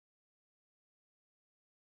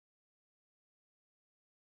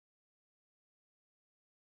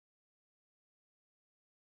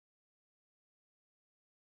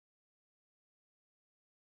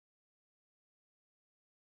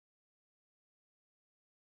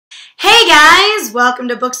guys, welcome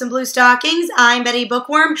to Books and Blue Stockings. I'm Betty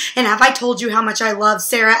Bookworm, and have I told you how much I love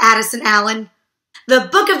Sarah Addison Allen? The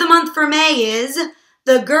book of the month for May is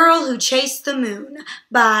The Girl Who Chased the Moon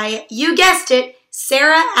by, you guessed it,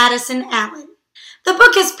 Sarah Addison Allen. The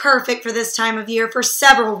book is perfect for this time of year for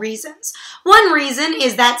several reasons. One reason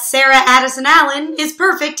is that Sarah Addison Allen is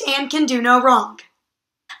perfect and can do no wrong.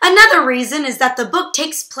 Another reason is that the book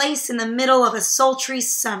takes place in the middle of a sultry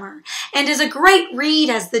summer and is a great read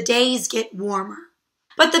as the days get warmer.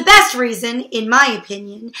 But the best reason, in my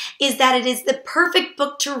opinion, is that it is the perfect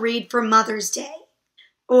book to read for Mother's Day.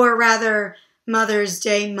 Or rather, Mother's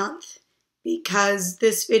Day month, because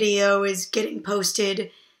this video is getting posted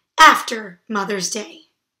after Mother's Day.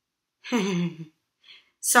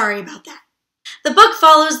 Sorry about that. The book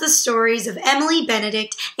follows the stories of Emily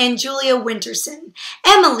Benedict and Julia Winterson.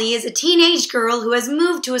 Emily is a teenage girl who has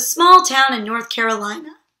moved to a small town in North Carolina.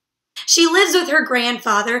 She lives with her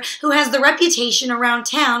grandfather, who has the reputation around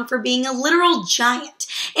town for being a literal giant,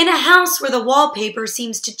 in a house where the wallpaper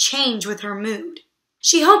seems to change with her mood.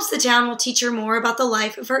 She hopes the town will teach her more about the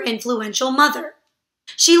life of her influential mother.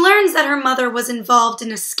 She learns that her mother was involved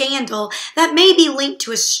in a scandal that may be linked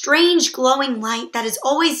to a strange glowing light that is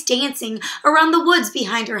always dancing around the woods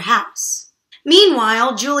behind her house.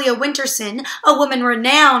 Meanwhile, Julia Winterson, a woman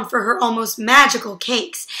renowned for her almost magical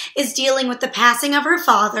cakes, is dealing with the passing of her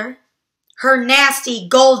father, her nasty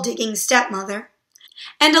gold-digging stepmother,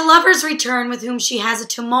 and a lover's return with whom she has a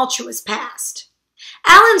tumultuous past.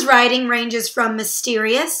 Allen's writing ranges from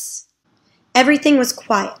mysterious, everything was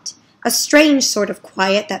quiet, a strange sort of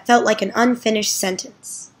quiet that felt like an unfinished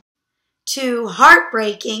sentence, to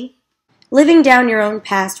heartbreaking, living down your own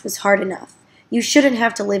past was hard enough. You shouldn't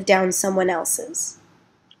have to live down someone else's,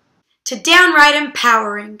 to downright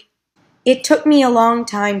empowering. It took me a long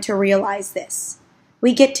time to realize this.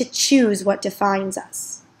 We get to choose what defines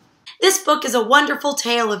us. This book is a wonderful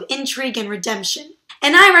tale of intrigue and redemption,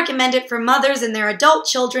 and I recommend it for mothers and their adult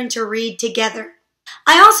children to read together.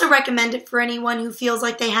 I also recommend it for anyone who feels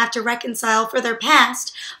like they have to reconcile for their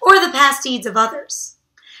past or the past deeds of others.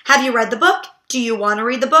 Have you read the book? Do you want to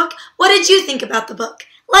read the book? What did you think about the book?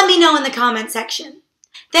 Let me know in the comment section.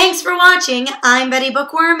 Thanks for watching. I'm Betty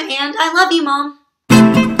Bookworm, and I love you, Mom.